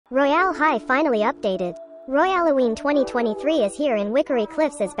Royale High finally updated. Royalloween 2023 is here and Wickery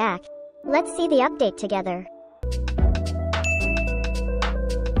Cliffs is back. Let's see the update together.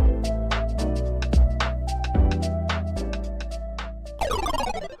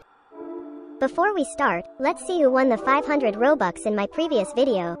 Before we start, let's see who won the 500 Robux in my previous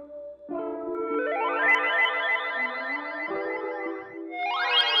video.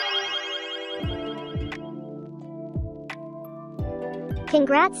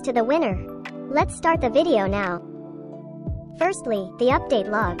 Congrats to the winner! Let's start the video now. Firstly, the update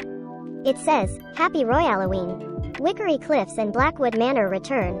log. It says, Happy Royalloween! Wickery Cliffs and Blackwood Manor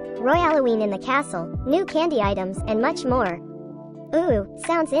return, Royalloween in the castle, new candy items, and much more. Ooh,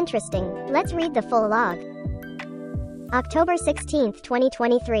 sounds interesting. Let's read the full log. October 16th,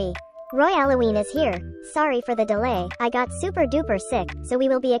 2023. Royalloween is here. Sorry for the delay, I got super duper sick, so we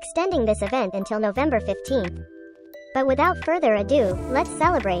will be extending this event until November 15th. But without further ado, let's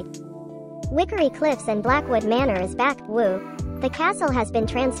celebrate. Wickery Cliffs and Blackwood Manor is back, woo! The castle has been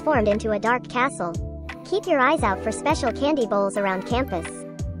transformed into a dark castle. Keep your eyes out for special candy bowls around campus.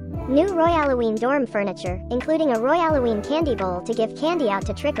 New Royalloween dorm furniture, including a Royalloween candy bowl to give candy out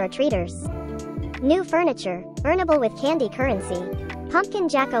to trick-or-treaters. New furniture, earnable with candy currency. Pumpkin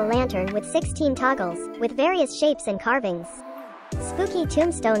jack-o'-lantern with 16 toggles, with various shapes and carvings. Spooky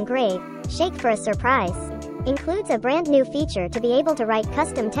tombstone grave, shake for a surprise. Includes a brand new feature to be able to write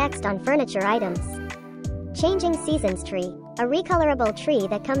custom text on furniture items. Changing Seasons tree, a recolorable tree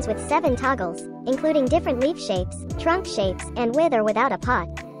that comes with 7 toggles, including different leaf shapes, trunk shapes, and with or without a pot.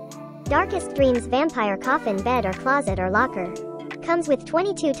 Darkest Dreams vampire coffin bed or closet or locker. Comes with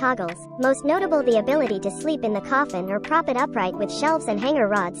 22 toggles, most notable the ability to sleep in the coffin or prop it upright with shelves and hanger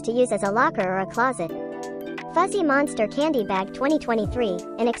rods to use as a locker or a closet. Fuzzy Monster Candy Bag 2023,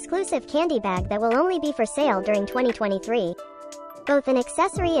 an exclusive candy bag that will only be for sale during 2023. Both an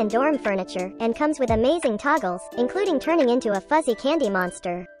accessory and dorm furniture, and comes with amazing toggles, including turning into a fuzzy candy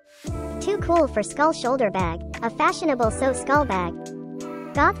monster. Too cool for skull shoulder bag, a fashionable skull bag.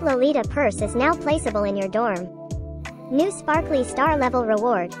 Goth Lolita purse is now placeable in your dorm. New sparkly star level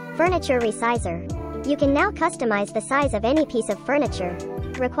reward, furniture resizer. You can now customize the size of any piece of furniture.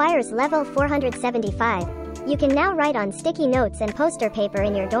 Requires level 475. You can now write on sticky notes and poster paper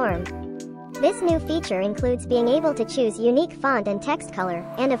in your dorm. This new feature includes being able to choose unique font and text color,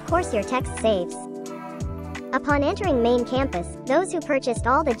 and of course your text saves. Upon entering main campus, those who purchased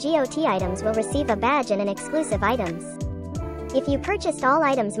all the GOT items will receive a badge and an exclusive items. If you purchased all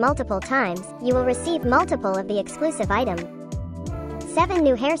items multiple times, you will receive multiple of the exclusive item. 7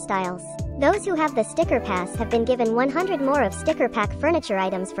 new hairstyles. Those who have the sticker pass have been given 100 more of sticker pack furniture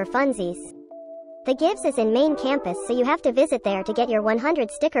items for funsies. The gives is in main campus, so you have to visit there to get your 100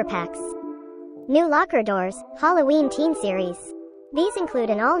 sticker packs. New locker doors, Halloween Teen Series. These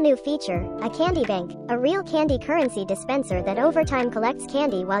include an all-new feature, a candy bank, a real candy currency dispenser that over time collects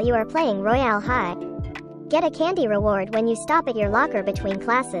candy while you are playing Royale High. Get a candy reward when you stop at your locker between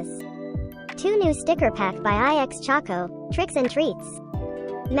classes. 2 new sticker pack by IX Choco, Tricks and Treats.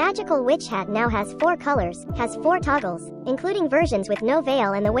 Magical Witch Hat now has 4 colors, has 4 toggles, including versions with no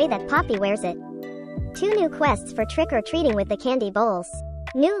veil and the way that Poppy wears it. 2 new quests for trick-or-treating with the candy bowls.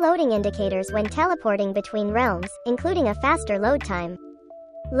 New loading indicators when teleporting between realms, including a faster load time.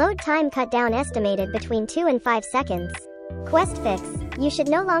 Load time cut down estimated between 2 and 5 seconds. Quest fix, you should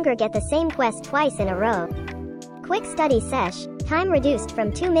no longer get the same quest twice in a row. Quick study sesh, time reduced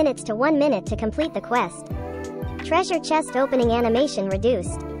from 2 minutes to 1 minute to complete the quest. Treasure chest opening animation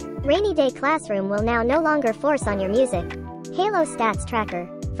reduced. Rainy day classroom will now no longer force on your music. Halo stats tracker.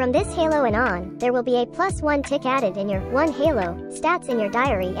 From this Halo and on, there will be a +1 tick added in your 1 Halo stats in your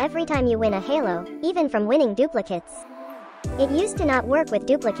diary every time you win a Halo, even from winning duplicates. It used to not work with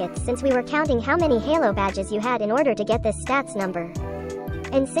duplicates since we were counting how many Halo badges you had in order to get this stats number.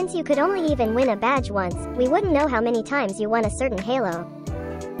 And since you could only even win a badge once, we wouldn't know how many times you won a certain Halo.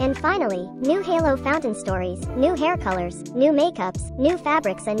 And finally, new Halo fountain stories, new hair colors, new makeups, new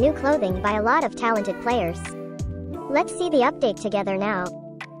fabrics and new clothing by a lot of talented players. Let's see the update together now.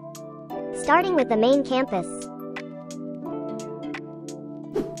 Starting with the main campus.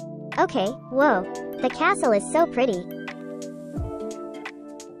 Okay, whoa. The castle is so pretty.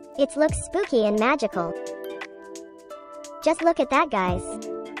 It looks spooky and magical. Just look at that, guys.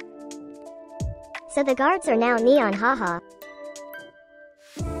 So the guards are now neon, haha.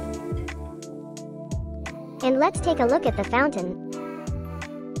 And let's take a look at the fountain.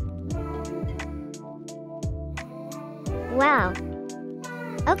 Wow.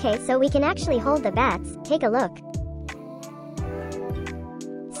 Okay, so we can actually hold the bats, take a look.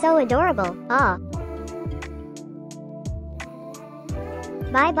 So adorable, ah.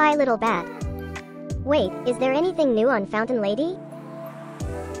 Bye bye little bat. Wait, is there anything new on Fountain Lady?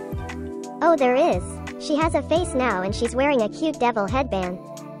 Oh, there is. She has a face now and she's wearing a cute devil headband.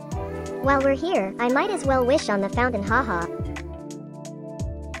 While we're here, I might as well wish on the fountain, haha.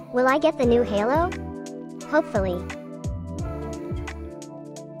 Will I get the new halo? Hopefully.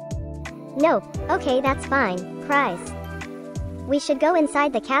 Nope. Okay, that's fine. Cries. We should go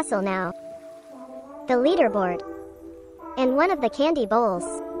inside the castle now. The leaderboard. And one of the candy bowls.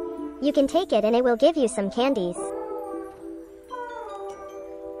 You can take it and it will give you some candies.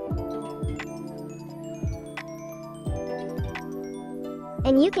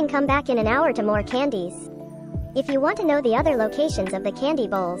 And you can come back in an hour to more candies. If you want to know the other locations of the candy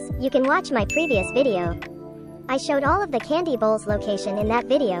bowls, you can watch my previous video. I showed all of the candy bowls location in that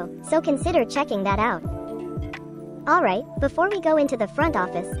video, so consider checking that out. Alright, before we go into the front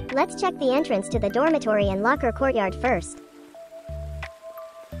office, let's check the entrance to the dormitory and locker courtyard first.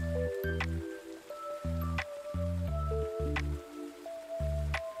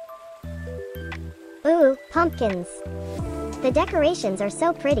 Ooh, pumpkins. The decorations are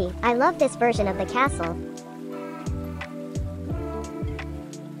so pretty. I love this version of the castle.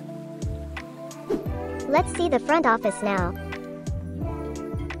 Let's see the front office now.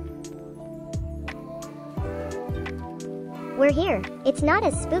 We're here. It's not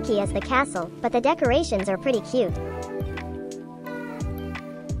as spooky as the castle, but the decorations are pretty cute.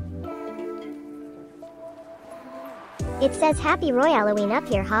 It says Happy Royalloween up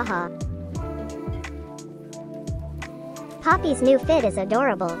here, haha. Poppy's new fit is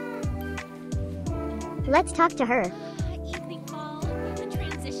adorable. Let's talk to her. Eveningfall, the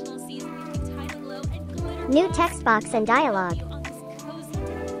transitional season between time and glow and glitter. New text box and dialogue.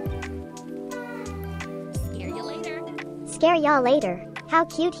 Scare you later. Scare y'all later. How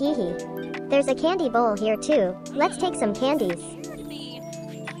cute, hee hee. There's a candy bowl here too. Let's take some candies. Scared me.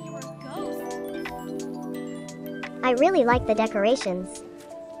 I thought you were a ghost. I really like the decorations.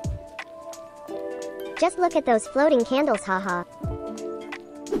 Just look at those floating candles, haha.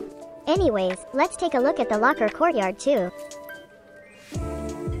 Anyways, let's take a look at the locker courtyard too.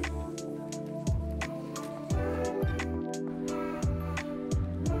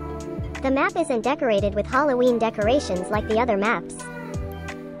 The map isn't decorated with Halloween decorations like the other maps.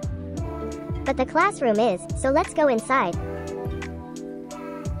 But the classroom is, so let's go inside.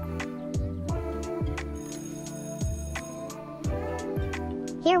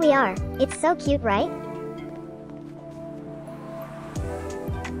 Here we are. It's so cute, right?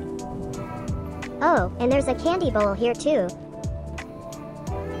 Oh, and there's a candy bowl here too.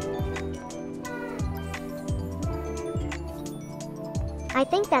 I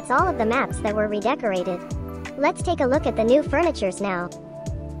think that's all of the maps that were redecorated. Let's take a look at the new furnitures now.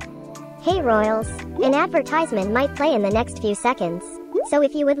 Hey Royals, an advertisement might play in the next few seconds. So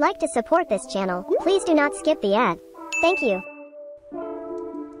if you would like to support this channel, please do not skip the ad. Thank you.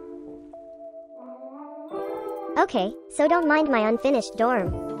 Okay, so don't mind my unfinished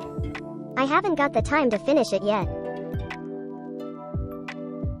dorm. I haven't got the time to finish it yet.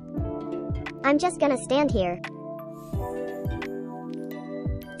 I'm just gonna stand here.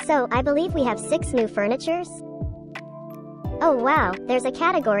 So, I believe we have 6 new furnitures? Oh wow, there's a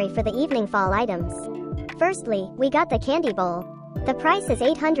category for the Eveningfall items. Firstly, we got the candy bowl. The price is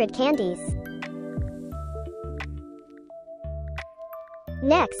 800 candies.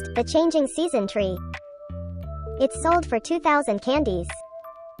 Next, the changing season tree. It's sold for 2,000 candies.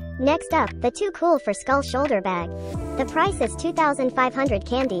 Next up, the Too Cool for Skull shoulder bag. The price is 2,500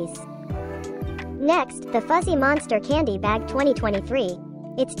 candies. Next, the Fuzzy Monster Candy Bag 2023.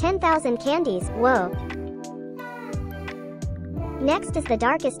 It's 10,000 candies, whoa. Next is the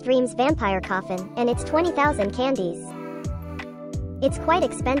Darkest Dreams Vampire Coffin, and it's 20,000 candies. It's quite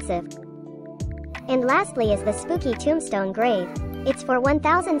expensive. And lastly is the Spooky Tombstone Grave. It's for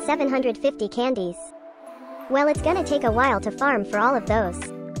 1,750 candies. Well, it's gonna take a while to farm for all of those.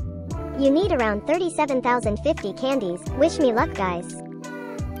 You need around 37,050 candies. Wish me luck, guys.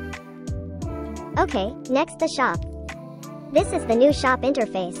 Okay, next the shop. This is the new shop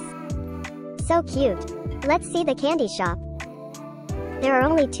interface. So cute. Let's see the candy shop. There are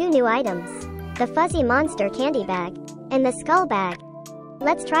only 2 new items. The Fuzzy Monster Candy Bag and the Skull Bag.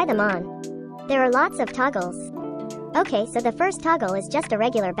 Let's try them on. There are lots of toggles. Okay, so the first toggle is just a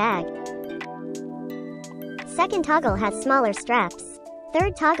regular bag. Second toggle has smaller straps.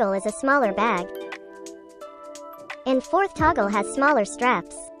 Third toggle is a smaller bag. And fourth toggle has smaller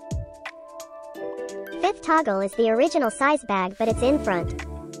straps. Fifth toggle is the original size bag but it's in front.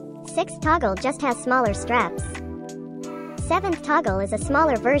 Sixth toggle just has smaller straps. Seventh toggle is a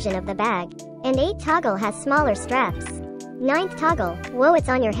smaller version of the bag. And eighth toggle has smaller straps. 9th toggle, whoa, it's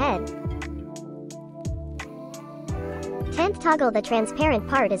on your head. 10th toggle, the transparent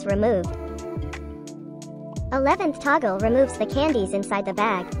part is removed. 11th toggle removes the candies inside the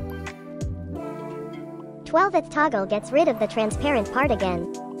bag. 12th toggle gets rid of the transparent part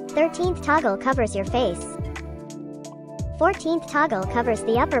again. 13th toggle covers your face. 14th toggle covers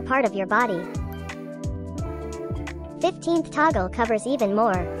the upper part of your body. 15th toggle covers even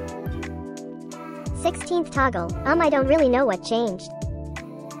more. 16th toggle, I don't really know what changed.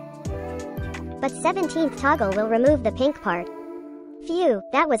 But 17th toggle will remove the pink part. Phew,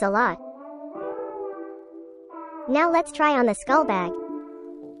 that was a lot. Now let's try on the skull bag.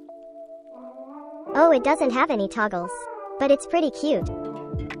 Oh, it doesn't have any toggles. But it's pretty cute.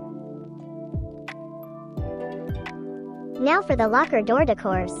 Now for the locker door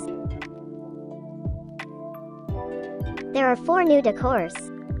decors. There are 4 new decors.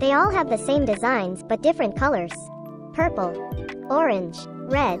 They all have the same designs, but different colors. Purple, orange,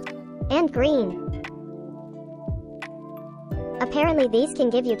 red, and green. Apparently these can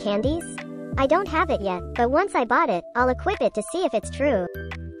give you candies? I don't have it yet, but once I bought it, I'll equip it to see if it's true.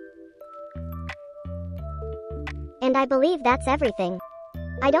 And I believe that's everything.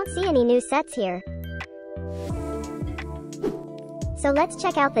 I don't see any new sets here. So let's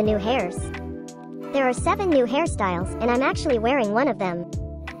check out the new hairs. There are 7 new hairstyles, and I'm actually wearing one of them.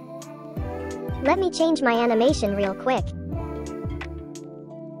 Let me change my animation real quick.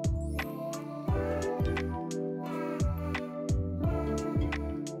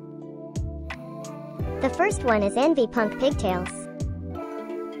 The first one is Envy Punk Pigtails.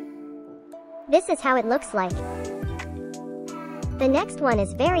 This is how it looks like. The next one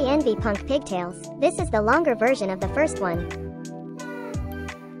is Very Envy Punk Pigtails. This is the longer version of the first one.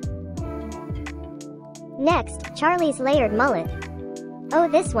 Next, Charlie's Layered Mullet. Oh,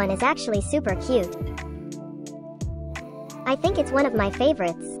 this one is actually super cute. I think it's one of my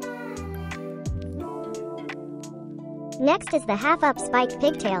favorites. Next is the half-up spiked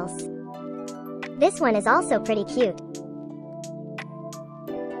pigtails. This one is also pretty cute.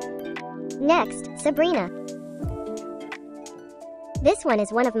 Next, Sabrina. This one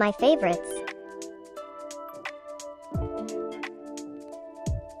is one of my favorites.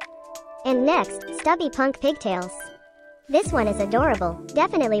 And next, Stubby Punk Pigtails. This one is adorable,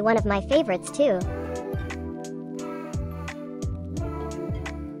 definitely one of my favorites too.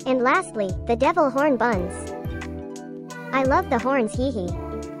 And lastly, the Devil Horn Buns. I love the horns, hee hee.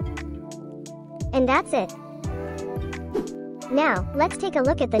 And that's it. Now, let's take a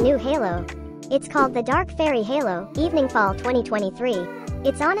look at the new halo. It's called the Dark Fairy Halo, Eveningfall 2023.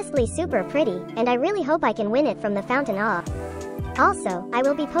 It's honestly super pretty, and I really hope I can win it from the fountain off. Also, I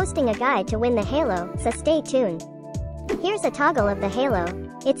will be posting a guide to win the halo, so stay tuned. Here's a toggle of the halo.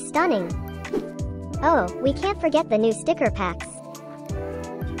 It's stunning. Oh, we can't forget the new sticker packs.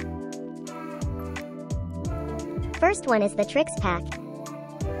 First one is the Tricks pack.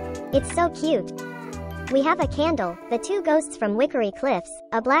 It's so cute. We have a candle, the 2 ghosts from Wickery Cliffs,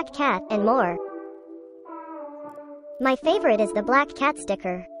 a black cat, and more. My favorite is the black cat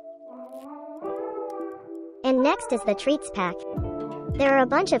sticker. And next is the Treats pack. There are a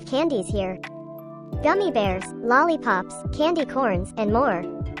bunch of candies here. Gummy bears, lollipops, candy corns, and more.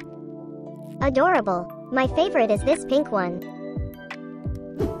 Adorable. My favorite is this pink one.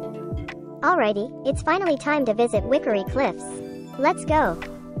 Alrighty, it's finally time to visit Wickery Cliffs. Let's go.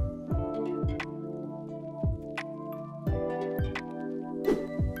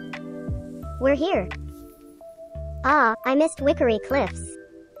 We're here. Ah, I missed Wickery Cliffs.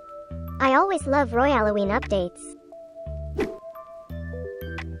 I always love Royalloween updates.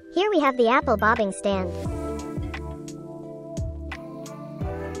 Here we have the apple bobbing stand.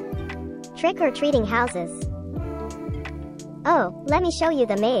 Trick-or-treating houses. Oh, let me show you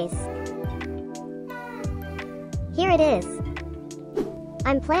the maze. Here it is.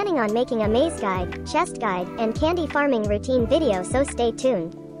 I'm planning on making a maze guide, chest guide, and candy farming routine video, so stay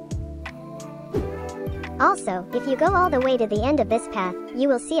tuned. Also, if you go all the way to the end of this path, you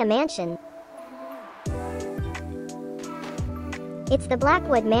will see a mansion. It's the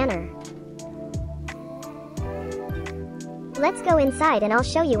Blackwood Manor. Let's go inside and I'll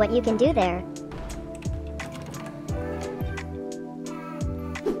show you what you can do there.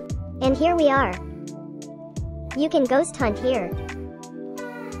 And here we are. You can ghost hunt here.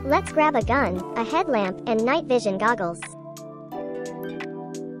 Let's grab a gun, a headlamp, and night vision goggles.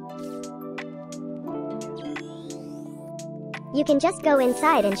 You can just go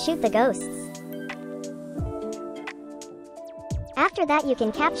inside and shoot the ghosts. After that you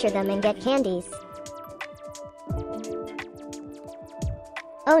can capture them and get candies.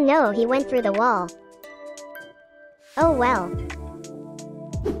 Oh no, he went through the wall. Oh well.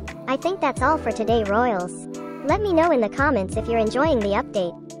 I think that's all for today, Royals. Let me know in the comments if you're enjoying the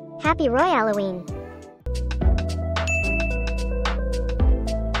update. Happy Royalloween!